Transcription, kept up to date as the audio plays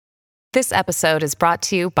This episode is brought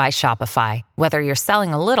to you by Shopify. Whether you're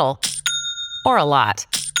selling a little or a lot,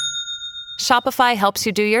 Shopify helps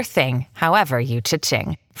you do your thing, however you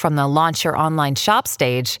cha-ching. From the launch your online shop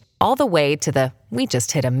stage, all the way to the we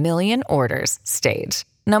just hit 1 million orders stage.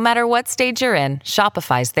 No matter what stage you're in,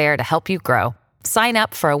 Shopify's there to help you grow. Sign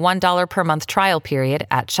up for a $1 per month trial period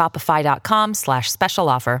at shopify.com/special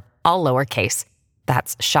offer, all lowercase.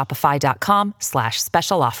 That's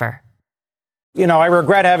shopify.com/special offer. You know, I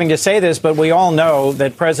regret having to say this, but we all know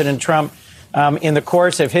that President Trump, in the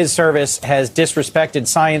course of his service, has disrespected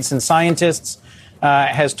science and scientists,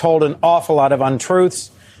 has told an awful lot of untruths,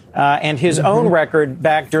 and his own record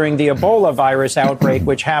back during the Ebola virus outbreak,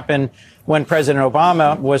 which happened when President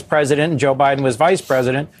Obama was president and Joe Biden was vice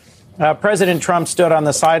president. President Trump stood on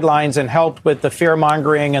the sidelines and helped with the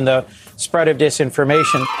fear-mongering and the spread of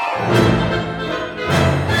disinformation.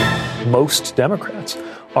 Most Democrats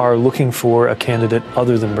are looking for a candidate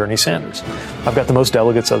other than Bernie Sanders. I've got the most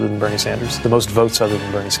delegates other than Bernie Sanders, the most votes other than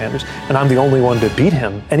Bernie Sanders, and I'm the only one to beat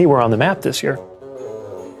him anywhere on the map this year.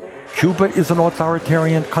 Cuba is an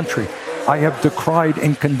authoritarian country. I have decried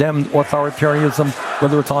and condemned authoritarianism,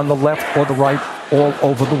 whether it's on the left or the right, all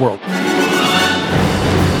over the world.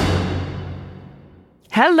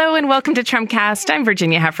 Hello and welcome to Trumpcast. I'm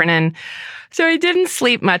Virginia Heffernan. So I didn't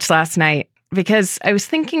sleep much last night because I was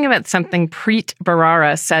thinking about something Preet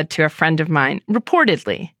Bharara said to a friend of mine,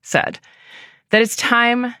 reportedly said, that it's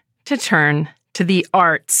time to turn to the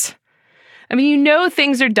arts. I mean, you know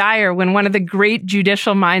things are dire when one of the great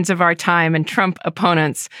judicial minds of our time and Trump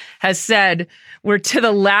opponents has said we're to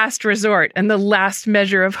the last resort and the last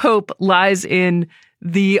measure of hope lies in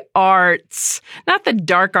the arts, not the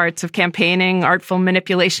dark arts of campaigning, artful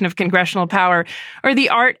manipulation of congressional power, or the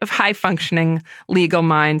art of high-functioning legal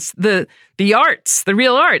minds. The arts, the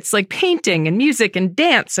real arts, like painting and music and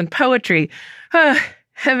dance and poetry.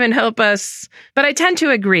 Heaven help us. But I tend to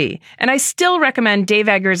agree, and I still recommend Dave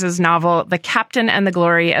Eggers' novel, The Captain and the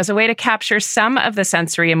Glory, as a way to capture some of the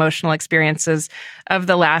sensory emotional experiences of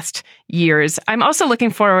the last years. I'm also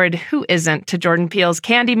looking forward, who isn't, to Jordan Peele's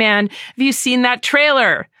Candyman. Have you seen that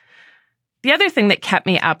trailer? The other thing that kept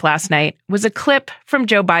me up last night was a clip from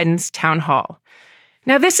Joe Biden's town hall.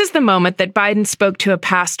 Now, this is the moment that Biden spoke to a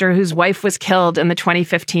pastor whose wife was killed in the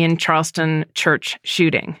 2015 Charleston church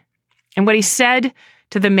shooting. And what he said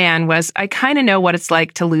to the man was, I kind of know what it's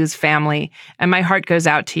like to lose family, and my heart goes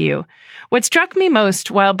out to you. What struck me most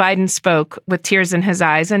while Biden spoke with tears in his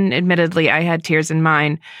eyes, and admittedly I had tears in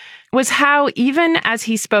mine, was how even as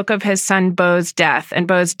he spoke of his son Beau's death and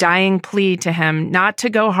Beau's dying plea to him not to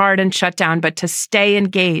go hard and shut down, but to stay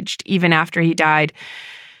engaged even after he died,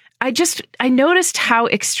 I noticed how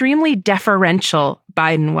extremely deferential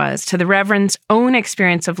Biden was to the Reverend's own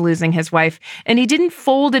experience of losing his wife, and he didn't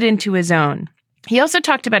fold it into his own. He also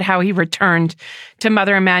talked about how he returned to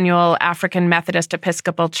Mother Emanuel African Methodist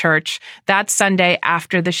Episcopal Church that Sunday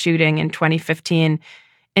after the shooting in 2015.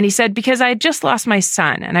 And he said, because I had just lost my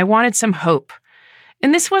son and I wanted some hope.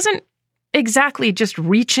 And this wasn't exactly just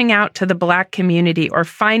reaching out to the Black community or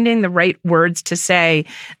finding the right words to say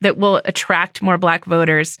that will attract more Black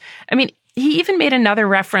voters. I mean, he even made another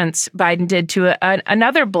reference, Biden did, to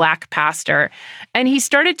another Black pastor, and he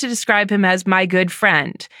started to describe him as my good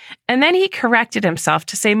friend. And then he corrected himself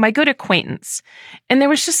to say my good acquaintance. And there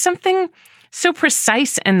was just something so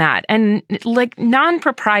precise in that and like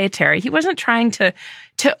non-proprietary. He wasn't trying to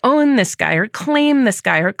own this guy or claim this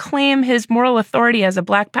guy or claim his moral authority as a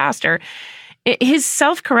Black pastor. His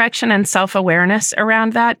self-correction and self-awareness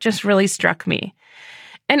around that just really struck me.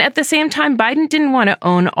 And at the same time, Biden didn't want to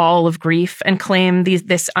own all of grief and claim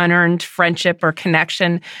this unearned friendship or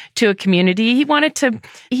connection to a community. He wanted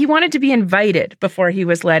to be invited before he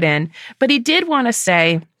was let in. But he did want to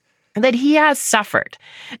say that he has suffered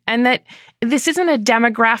and that this isn't a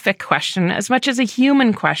demographic question as much as a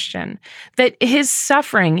human question, that his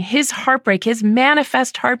suffering, his heartbreak, his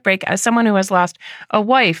manifest heartbreak as someone who has lost a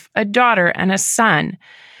wife, a daughter, and a son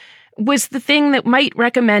was the thing that might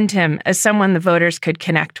recommend him as someone the voters could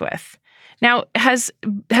connect with. Now, has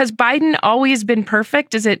Biden always been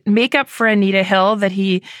perfect? Does it make up for Anita Hill that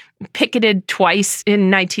he picketed twice in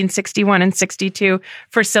 1961 and 62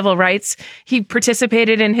 for civil rights? He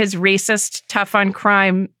participated in his racist, tough on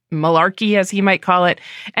crime malarkey, as he might call it.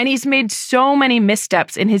 And he's made so many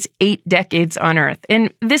missteps in his 8 decades on Earth.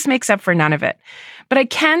 And this makes up for none of it. But I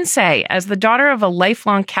can say, as the daughter of a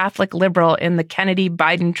lifelong Catholic liberal in the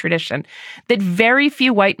Kennedy-Biden tradition, that very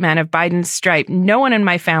few white men of Biden's stripe, no one in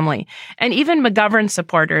my family, and even McGovern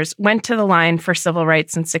supporters went to the line for civil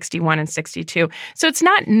rights in 61 and 62. So it's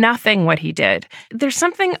not nothing what he did. There's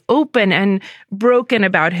something open and broken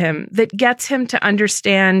about him that gets him to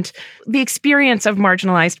understand the experience of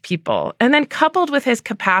marginalized people. And then coupled with his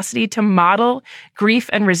capacity to model grief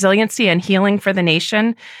and resiliency and healing for the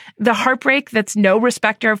nation, the heartbreak that's no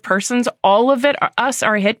respecter of persons, all of it, us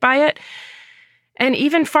are hit by it. And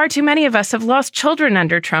even far too many of us have lost children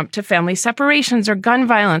under Trump to family separations or gun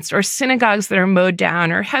violence or synagogues that are mowed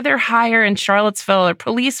down or Heather Heyer in Charlottesville or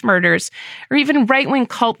police murders or even right-wing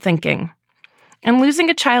cult thinking. And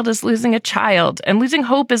losing a child is losing a child, and losing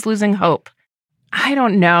hope is losing hope. I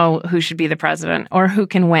don't know who should be the president or who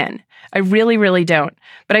can win. I really, really don't.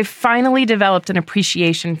 But I've finally developed an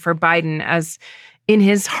appreciation for Biden as in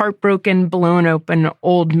his heartbroken, blown open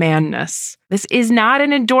old manness. This is not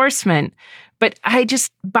an endorsement, but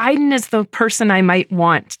Biden is the person I might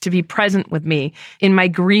want to be present with me in my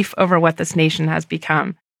grief over what this nation has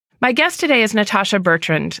become. My guest today is Natasha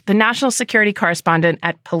Bertrand, the national security correspondent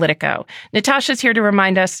at Politico. Natasha's here to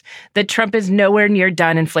remind us that Trump is nowhere near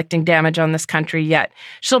done inflicting damage on this country yet.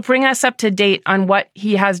 She'll bring us up to date on what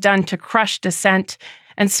he has done to crush dissent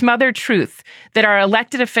and smother truth that our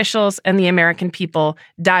elected officials and the American people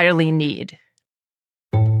direly need.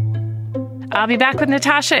 I'll be back with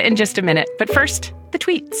Natasha in just a minute, but first, the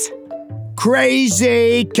tweets.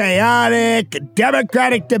 Crazy, chaotic,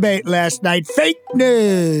 Democratic debate last night. Fake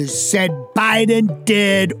news said Biden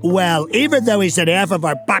did well, even though he said half of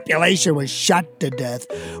our population was shot to death.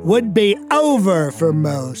 Would be over for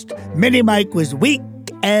most. Mini Mike was weak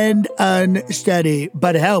and unsteady,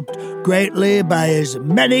 but helped greatly by his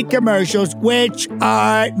many commercials, which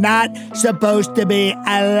are not supposed to be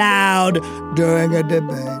allowed during a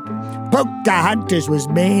debate. Pocahontas was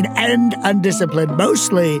mean and undisciplined,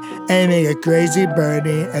 mostly aiming at Crazy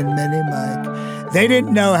Bernie and Mini Mike. They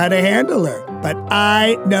didn't know how to handle her, but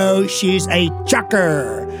I know she's a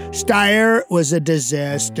chucker. Steyer was a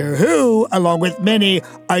disaster, who, along with many,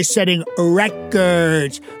 are setting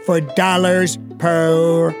records for dollars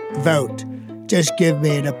per vote. Just give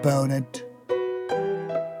me an opponent.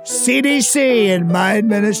 CDC and my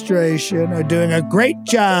administration are doing a great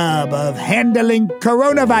job of handling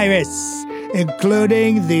coronavirus,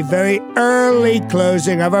 including the very early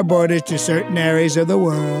closing of our borders to certain areas of the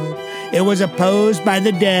world. It was opposed by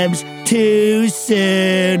the Dems too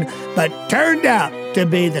soon, but turned out to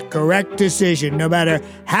be the correct decision, no matter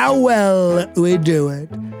how well we do it.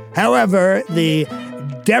 However, the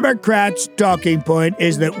Democrats' talking point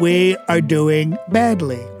is that we are doing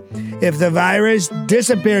badly. If the virus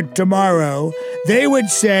disappeared tomorrow, they would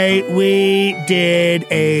say we did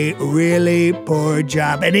a really poor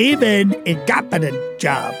job, and even incompetent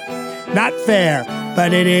job. Not fair,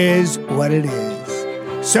 but it is what it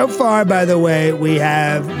is. So far, by the way, we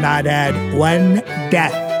have not had one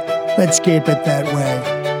death. Let's keep it that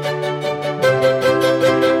way.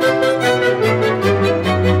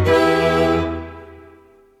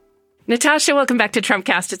 Natasha, welcome back to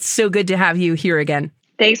Trumpcast. It's so good to have you here again.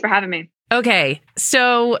 Thanks for having me. Okay,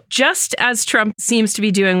 so just as Trump seems to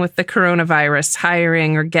be doing with the coronavirus,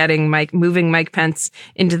 hiring or moving Mike Pence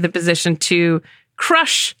into the position to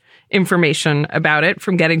crush information about it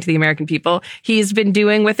from getting to the American people, he's been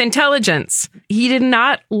doing with intelligence. He did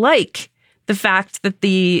not like the fact that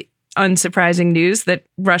the unsurprising news that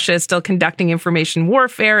Russia is still conducting information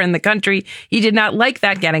warfare in the country. He did not like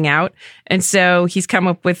that getting out. And so he's come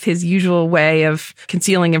up with his usual way of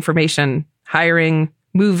concealing information,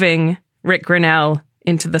 moving Rick Grenell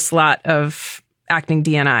into the slot of acting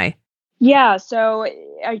DNI. Yeah, so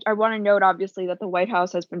I want to note, obviously, that the White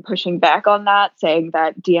House has been pushing back on that, saying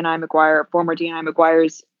that former DNI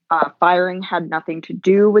McGuire's firing had nothing to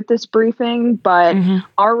do with this briefing. But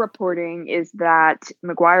our reporting is that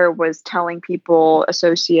McGuire was telling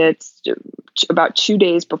associates, about 2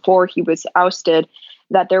 days before he was ousted,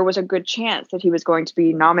 that there was a good chance that he was going to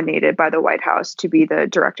be nominated by the White House to be the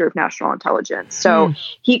director of national intelligence. So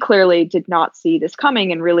he clearly did not see this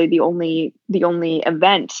coming. And really the only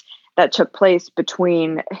event that took place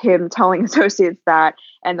between him telling associates that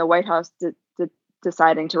and the White House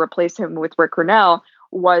deciding to replace him with Rick Grenell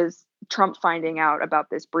was Trump finding out about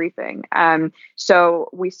this briefing. So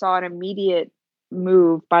we saw an immediate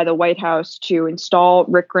move by the White House to install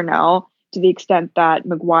Rick Grenell, to the extent that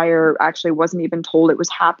McGuire actually wasn't even told it was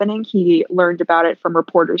happening. He learned about it from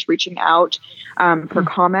reporters reaching out for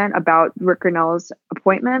comment about Rick Grenell's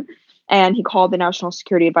appointment. And he called the national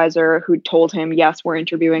security advisor, who told him, yes, we're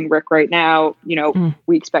interviewing Rick right now.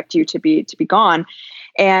 We expect you to be gone.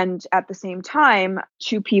 And at the same time,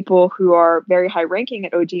 two people who are very high ranking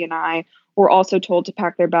at ODNI were also told to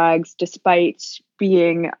pack their bags despite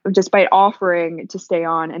offering to stay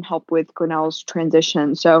on and help with Grenell's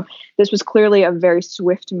transition. So this was clearly a very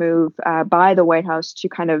swift move by the White House to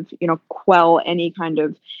kind of, quell any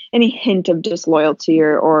hint of disloyalty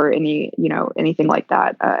or anything like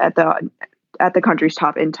that at the country's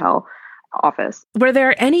top intel office. Were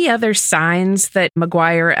there any other signs that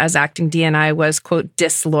Maguire, as acting DNI, was, quote,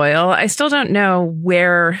 disloyal? I still don't know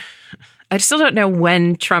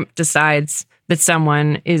when Trump decides that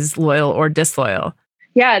someone is loyal or disloyal.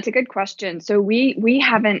 Yeah, it's a good question. So we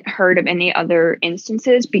haven't heard of any other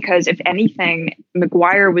instances because, if anything,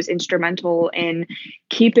 Maguire was instrumental in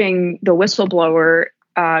keeping the whistleblower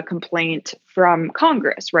complaint from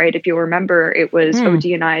Congress, right? If you'll remember, it was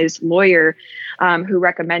ODNI's lawyer who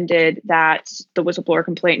recommended that the whistleblower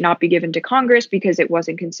complaint not be given to Congress because it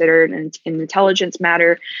wasn't considered an intelligence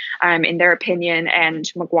matter, in their opinion. And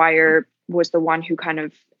Maguire was the one who kind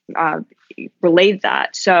of relayed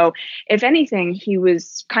that. So if anything, he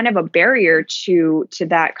was kind of a barrier to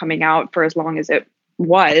that coming out for as long as it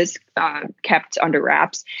was kept under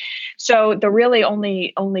wraps. So the really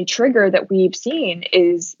only trigger that we've seen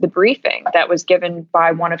is the briefing that was given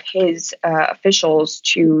by one of his officials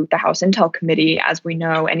to the House Intel Committee. As we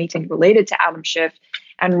know, anything related to Adam Schiff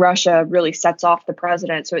and Russia really sets off the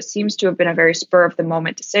president. So it seems to have been a very spur of the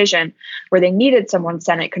moment decision where they needed someone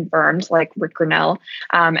Senate confirmed like Rick Grenell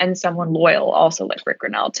and someone loyal also like Rick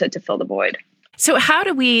Grenell to fill the void. So how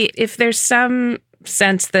do we, if there's some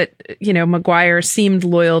sense that, Maguire seemed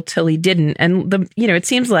loyal till he didn't, and it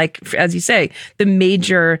seems like, as you say, the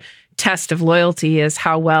major test of loyalty is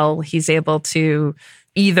how well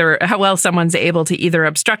someone's able to either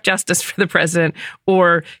obstruct justice for the president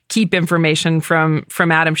or keep information from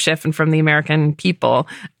Adam Schiff and from the American people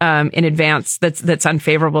in advance that's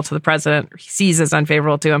unfavorable to the president, or he sees as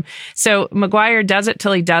unfavorable to him. So Maguire does it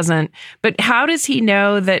till he doesn't. But how does he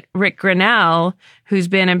know that Rick Grenell, who's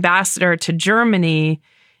been ambassador to Germany,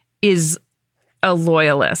 is a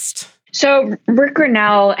loyalist? So Rick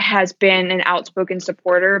Grenell has been an outspoken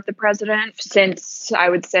supporter of the president since, I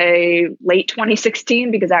would say, late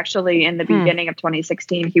 2016, because actually in the beginning of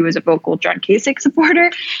 2016, he was a vocal John Kasich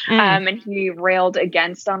supporter, and he railed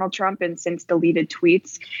against Donald Trump in since deleted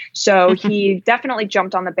tweets. So he definitely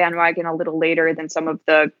jumped on the bandwagon a little later than some of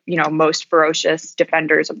the, most ferocious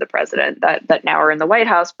defenders of the president that now are in the White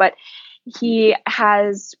House. But he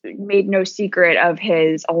has made no secret of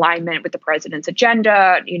his alignment with the president's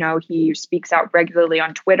agenda. He speaks out regularly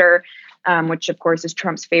on Twitter, which, of course, is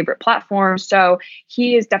Trump's favorite platform. So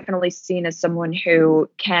he is definitely seen as someone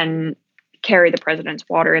who can carry the president's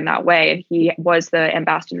water in that way. And he was the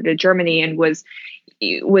ambassador to Germany and was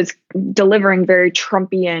delivering very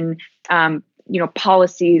Trumpian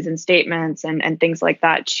policies and statements and things like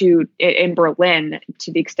that in Berlin,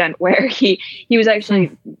 to the extent where he was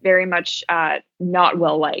actually very much not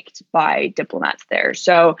well liked by diplomats there.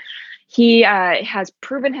 So he has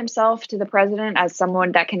proven himself to the president as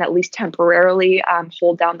someone that can at least temporarily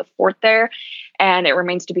hold down the fort there. And it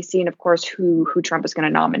remains to be seen, of course, who Trump is going to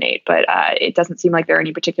nominate. But it doesn't seem like they're in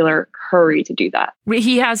any particular hurry to do that.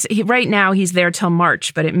 Right now, he's there till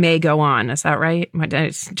March, but it may go on. Is that right?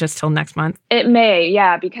 It's just till next month? It may,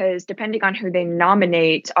 yeah, because depending on who they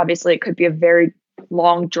nominate, obviously it could be a very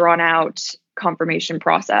long, drawn out confirmation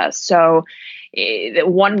process. So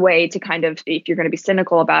one way to kind of, if you're going to be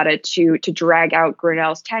cynical about it, to drag out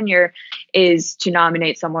Grenell's tenure is to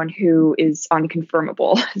nominate someone who is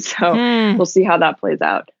unconfirmable. So we'll see how that plays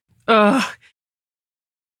out.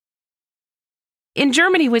 In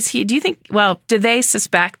Germany, did they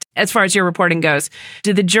suspect, as far as your reporting goes,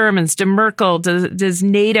 did the Germans, did Merkel, does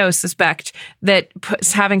NATO suspect that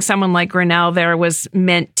having someone like Grenell there was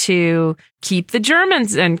meant to keep the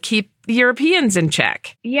Germans and keep the Europeans in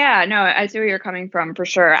check? Yeah, no, I see where you're coming from, for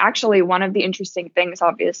sure. Actually, one of the interesting things,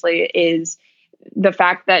 obviously, is the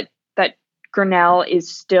fact that Grenell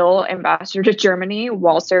is still ambassador to Germany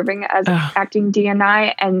while serving as acting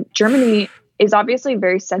DNI, and Germany is obviously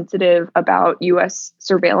very sensitive about U.S.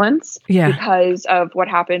 surveillance because of what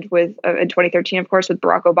happened with in 2013, of course, with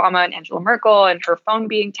Barack Obama and Angela Merkel and her phone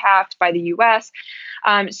being tapped by the U.S.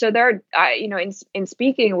 So there, in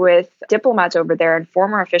speaking with diplomats over there and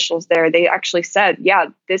former officials there, they actually said, yeah,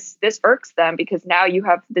 this irks them because now you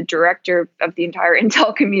have the director of the entire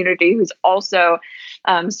intel community who's also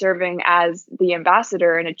serving as the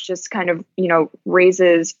ambassador. And it just kind of,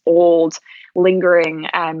 raises old lingering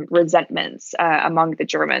resentments among the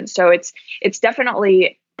Germans. So it's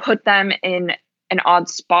definitely put them in an odd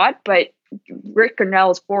spot, but Rick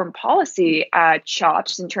Grenell's foreign policy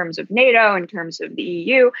chops in terms of NATO, in terms of the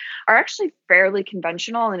EU, are actually fairly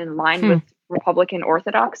conventional and in line with Republican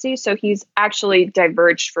orthodoxy. So he's actually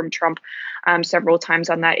diverged from Trump several times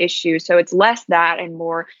on that issue. So it's less that and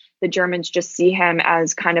more the Germans just see him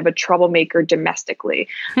as kind of a troublemaker domestically.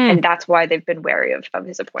 And that's why they've been wary of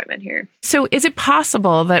his appointment here. So is it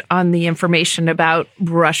possible that on the information about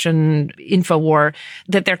Russian InfoWar,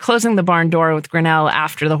 that they're closing the barn door with Grenell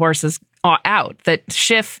after the horse is out, that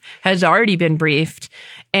Schiff has already been briefed,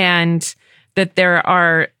 and that there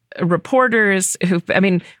are reporters who, I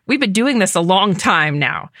mean, we've been doing this a long time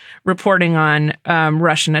now, reporting on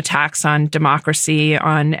Russian attacks on democracy,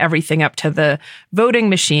 on everything up to the voting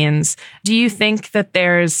machines. Do you think that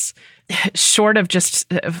there's, short of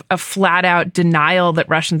just a flat out denial that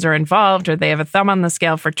Russians are involved or they have a thumb on the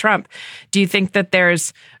scale for Trump, do you think that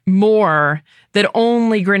there's more that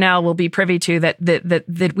only Grenell will be privy to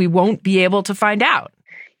that we won't be able to find out?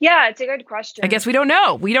 Yeah, it's a good question. I guess we don't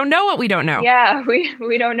know. We don't know what we don't know. Yeah,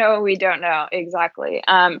 we don't know what we don't know. Exactly.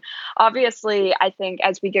 Obviously, I think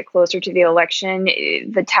as we get closer to the election,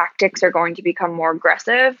 the tactics are going to become more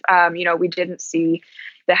aggressive. We didn't see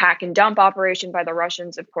the hack and dump operation by the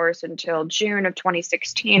Russians, of course, until June of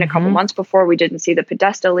 2016, a couple months before. We didn't see the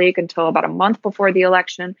Podesta leak until about a month before the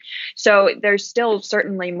election. So there's still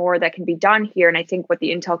certainly more that can be done here. And I think what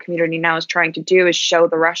the intel community now is trying to do is show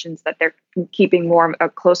the Russians that they're keeping a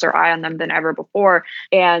closer eye on them than ever before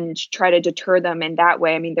and try to deter them in that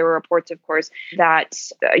way. I mean, there were reports, of course, that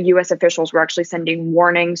U.S. officials were actually sending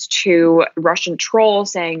warnings to Russian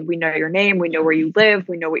trolls saying, we know your name, we know where you live,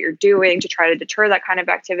 we know what you're doing, to try to deter that kind of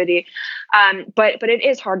activity. But it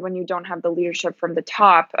is hard when you don't have the leadership from the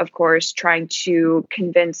top, of course, trying to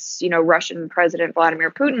convince, Russian President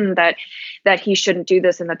Vladimir Putin that he shouldn't do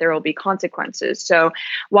this and that there will be consequences. So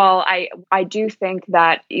while I do think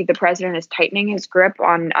that the president is tightening his grip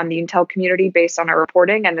on the intel community based on our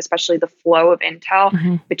reporting and especially the flow of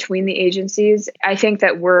intel between the agencies, I think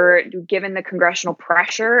that we're given the congressional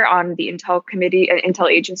pressure on the intel committee and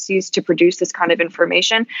intel agencies to produce this kind of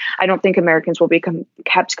information. I don't think Americans will be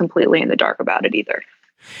kept completely in the dark about it either.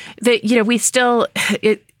 We still,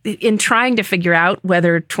 in trying to figure out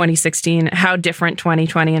whether 2016, how different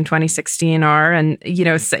 2020 and 2016 are, and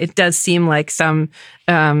it does seem like some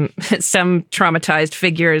traumatized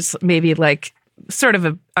figures, maybe like sort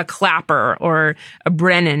of a Clapper or a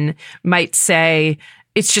Brennan, might say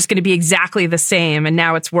it's just going to be exactly the same, and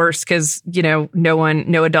now it's worse because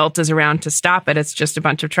no adult is around to stop it. It's just a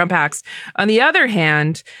bunch of Trump hacks. On the other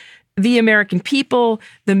hand, the American people,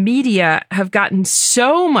 the media have gotten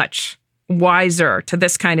so much wiser to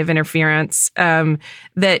this kind of interference that,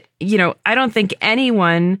 I don't think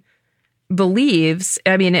anyone believes,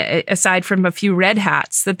 I mean, aside from a few red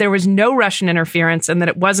hats, that there was no Russian interference and that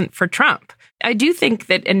it wasn't for Trump. I do think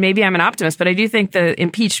that, and maybe I'm an optimist, but I do think the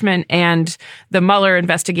impeachment and the Mueller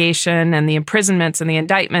investigation and the imprisonments and the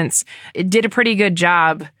indictments, it did a pretty good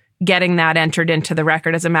job getting that entered into the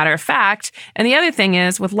record as a matter of fact. And the other thing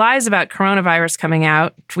is, with lies about coronavirus coming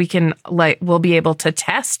out, we'll be able to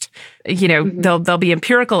test, there'll be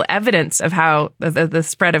empirical evidence of how the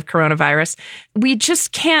spread of coronavirus. We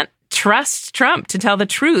just can't trust Trump to tell the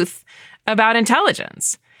truth about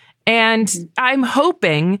intelligence. And I'm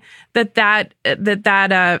hoping that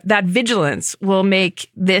vigilance will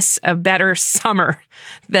make this a better summer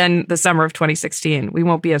than the summer of 2016. We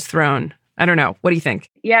won't be as thrown. I don't know. What do you think?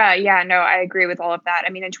 Yeah, no, I agree with all of that.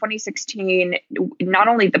 I mean, in 2016, not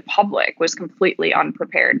only the public was completely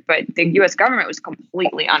unprepared, but the U.S. government was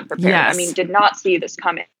completely unprepared. Yes. I mean, did not see this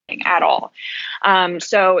coming at all.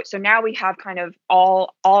 So now we have kind of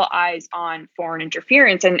all eyes on foreign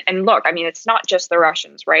interference. And look, I mean, it's not just the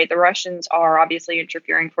Russians, right? The Russians are obviously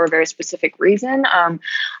interfering for a very specific reason.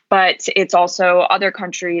 But it's also other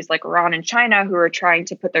countries like Iran and China who are trying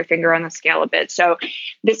to put their finger on the scale a bit. So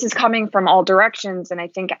this is coming from all directions. And I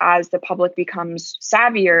think as the public becomes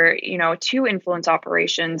savvier, to influence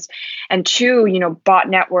operations and to, bot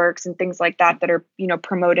networks and things like that are,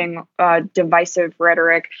 promoting divisive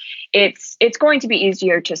rhetoric, it's going to be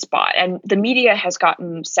easier to spot. And the media has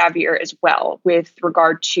gotten savvier as well with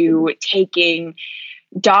regard to taking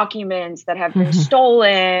documents that have been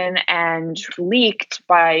stolen and leaked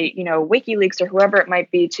by, WikiLeaks or whoever it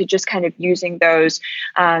might be, to just kind of using those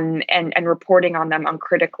and reporting on them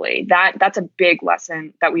uncritically. That's a big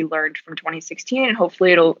lesson that we learned from 2016, and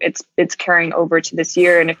hopefully it's carrying over to this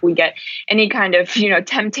year. And if we get any kind of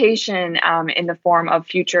temptation in the form of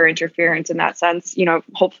future interference in that sense,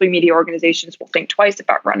 hopefully media organizations will think twice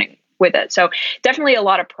about running with it. So definitely a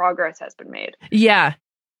lot of progress has been made. Yeah.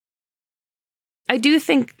 I do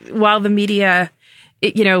think while the media,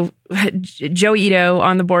 Joe Ito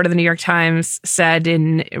on the board of the New York Times said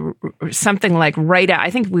in something like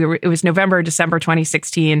I think it was November or December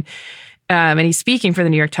 2016, and he's speaking for the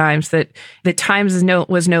New York Times, that the Times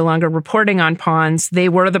was no longer reporting on pawns. They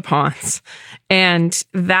were the pawns. And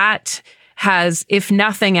that has, if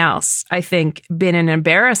nothing else, I think, been an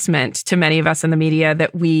embarrassment to many of us in the media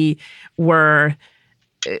that we were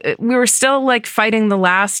still like fighting the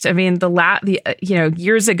last. I mean,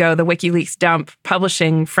 years ago, the WikiLeaks dump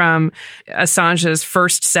publishing from Assange's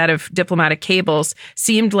first set of diplomatic cables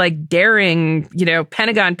seemed like daring,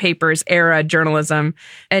 Pentagon Papers era journalism.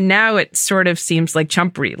 And now it sort of seems like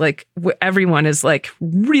chumpery. Like everyone is like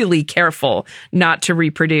really careful not to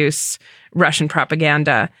reproduce Russian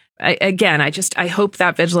propaganda. I hope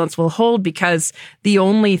that vigilance will hold, because the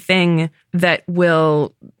only thing that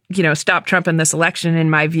will stop Trump in this election,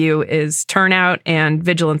 in my view, is turnout and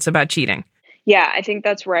vigilance about cheating. Yeah, I think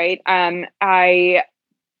that's right. I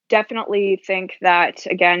definitely think that,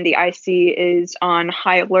 again, the IC is on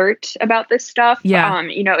high alert about this stuff. Yeah.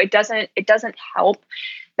 It doesn't help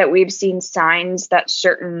that we've seen signs that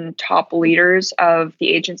certain top leaders of the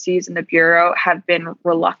agencies and the Bureau have been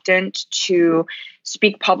reluctant to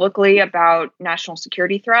speak publicly about national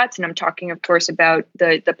security threats. And I'm talking, of course, about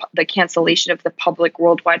the cancellation of the public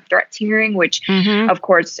worldwide threats hearing, which, of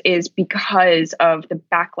course, is because of the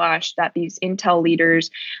backlash that these intel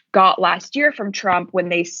leaders got last year from Trump when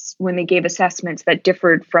they gave assessments that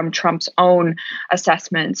differed from Trump's own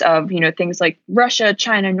assessments of, things like Russia,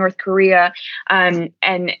 China, North Korea. And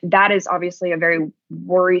that is obviously a very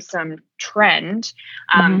worrisome trend.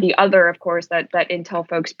 The other, of course, that intel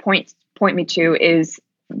folks point me to is,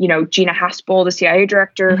 Gina Haspel, the CIA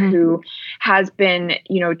director, who has been,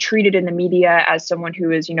 treated in the media as someone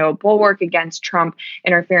who is, a bulwark against Trump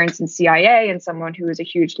interference in CIA, and someone who is a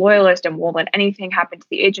huge loyalist and won't let anything happen to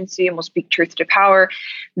the agency and will speak truth to power.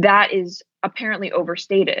 That is apparently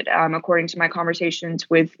overstated, according to my conversations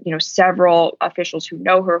with, several officials who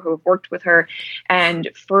know her, who have worked with her, and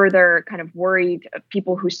further kind of worried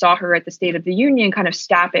people who saw her at the State of the Union kind of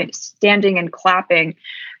standing and clapping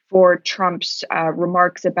for Trump's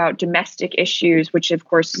remarks about domestic issues, which, of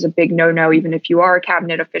course, is a big no-no, even if you are a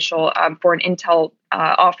cabinet official, for an intel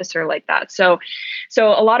officer like that. So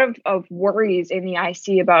a lot of worries in the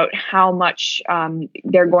IC about how much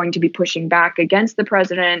they're going to be pushing back against the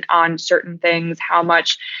president on certain things, how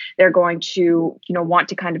much they're going to, want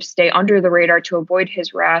to kind of stay under the radar to avoid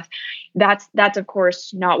his wrath. That's of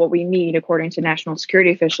course not what we need, according to national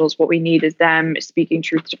security officials. What we need is them speaking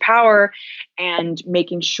truth to power and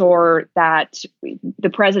making sure that the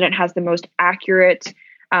president has the most accurate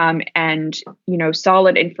and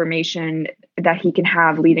solid information that he can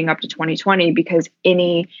have leading up to 2020, because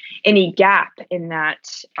any gap in that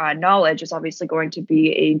knowledge is obviously going to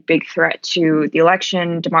be a big threat to the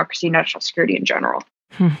election, democracy, national security in general.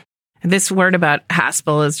 This word about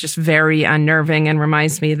Haspel is just very unnerving and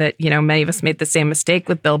reminds me that, many of us made the same mistake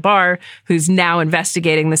with Bill Barr, who's now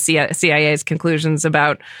investigating the CIA's conclusions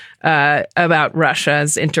about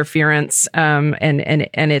Russia's interference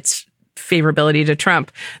and its favorability to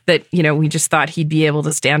Trump, that, we just thought he'd be able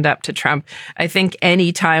to stand up to Trump. I think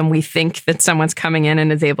anytime we think that someone's coming in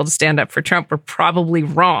and is able to stand up for Trump, we're probably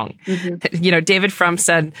wrong. David Frum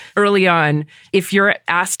said early on, if you're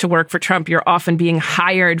asked to work for Trump, you're often being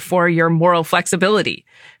hired for your moral flexibility,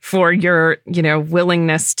 for your,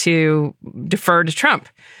 willingness to defer to Trump.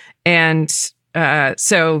 And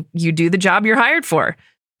so you do the job you're hired for.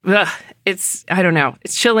 I don't know.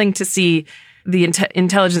 It's chilling to see the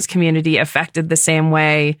intelligence community affected the same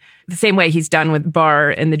way he's done with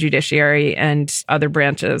Barr in the judiciary and other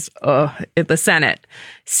branches at the Senate.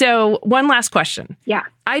 So one last question. Yeah.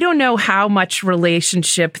 I don't know how much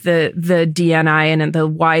relationship the DNI and the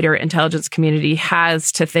wider intelligence community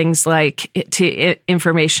has to things like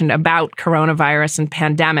information about coronavirus and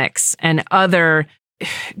pandemics and other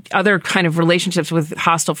kind of relationships with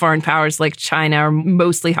hostile foreign powers like China, or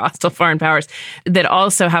mostly hostile foreign powers, that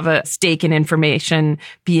also have a stake in information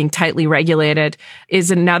being tightly regulated, is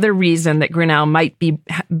another reason that Grenell might be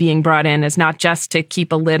being brought in, is not just to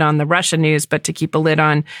keep a lid on the Russian news, but to keep a lid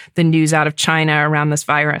on the news out of China around this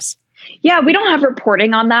virus. Yeah, we don't have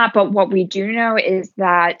reporting on that, but what we do know is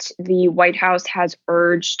that the White House has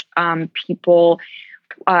urged people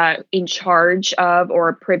in charge of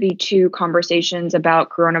or privy to conversations about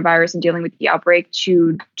coronavirus and dealing with the outbreak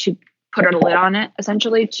to put a lid on it,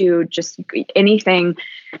 essentially, to just anything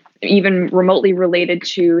even remotely related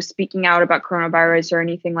to speaking out about coronavirus or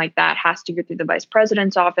anything like that has to go through the vice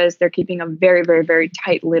president's office. They're keeping a very, very, very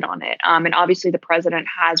tight lid on it. And obviously the president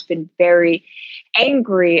has been very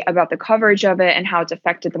angry about the coverage of it and how it's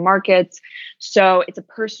affected the markets. So it's a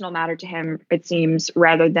personal matter to him, it seems,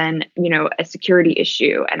 rather than, a security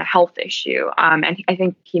issue and a health issue. And I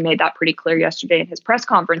think he made that pretty clear yesterday in his press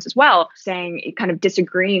conference as well, saying, kind of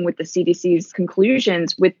disagreeing with the CDC's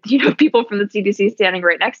conclusions with, people from the CDC standing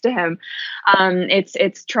right next to him.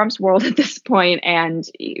 It's Trump's world at this point, and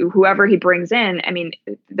whoever he brings in,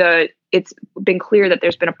 it's been clear that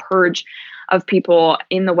there's been a purge of people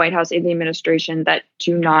in the White House, in the administration, that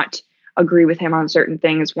do not agree with him on certain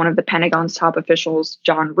things. One of the Pentagon's top officials,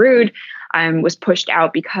 John Rood, was pushed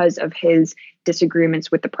out because of his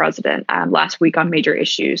disagreements with the president last week on major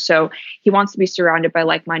issues. So he wants to be surrounded by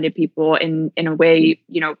like-minded people in a way,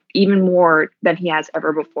 even more than he has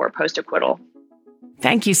ever before post-acquittal.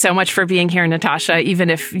 Thank you so much for being here, Natasha, even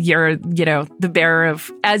if you're, the bearer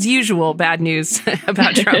of, as usual, bad news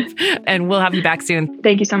about Trump. And we'll have you back soon.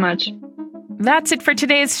 Thank you so much. That's it for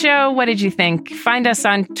today's show. What did you think? Find us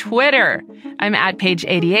on Twitter. I'm at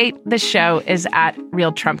Page88. The show is at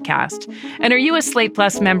Real Trumpcast. And are you a Slate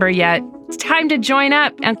Plus member yet? It's time to join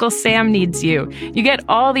up. Uncle Sam needs you. You get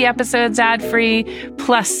all the episodes ad-free,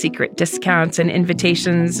 plus secret discounts and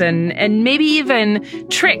invitations and maybe even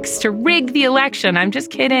tricks to rig the election. I'm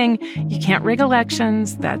just kidding. You can't rig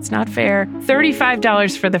elections. That's not fair.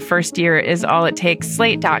 $35 for the first year is all it takes.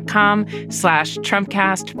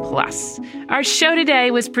 Slate.com/Trumpcast Plus. Our show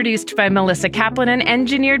today was produced by Melissa Kaplan and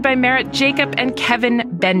engineered by Merritt Jacob and Kevin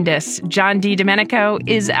Bendis. John D. Domenico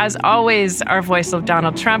is, as always, our voice of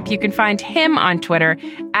Donald Trump. You can find him on Twitter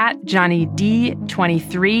at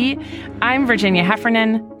JohnnyD23. I'm Virginia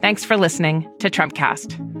Heffernan. Thanks for listening to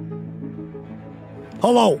Trumpcast.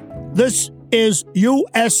 Hello, this is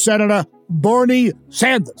U.S. Senator Bernie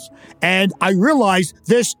Sanders. And I realize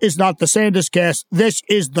this is not the Sanders cast, this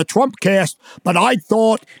is the Trump cast, but I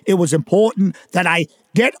thought it was important that I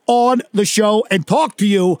get on the show and talk to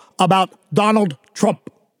you about Donald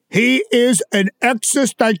Trump. He is an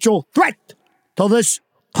existential threat to this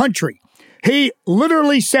country. He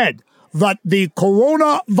literally said that the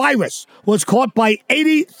coronavirus was caught by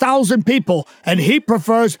 80,000 people, and he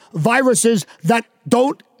prefers viruses that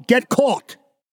don't get caught.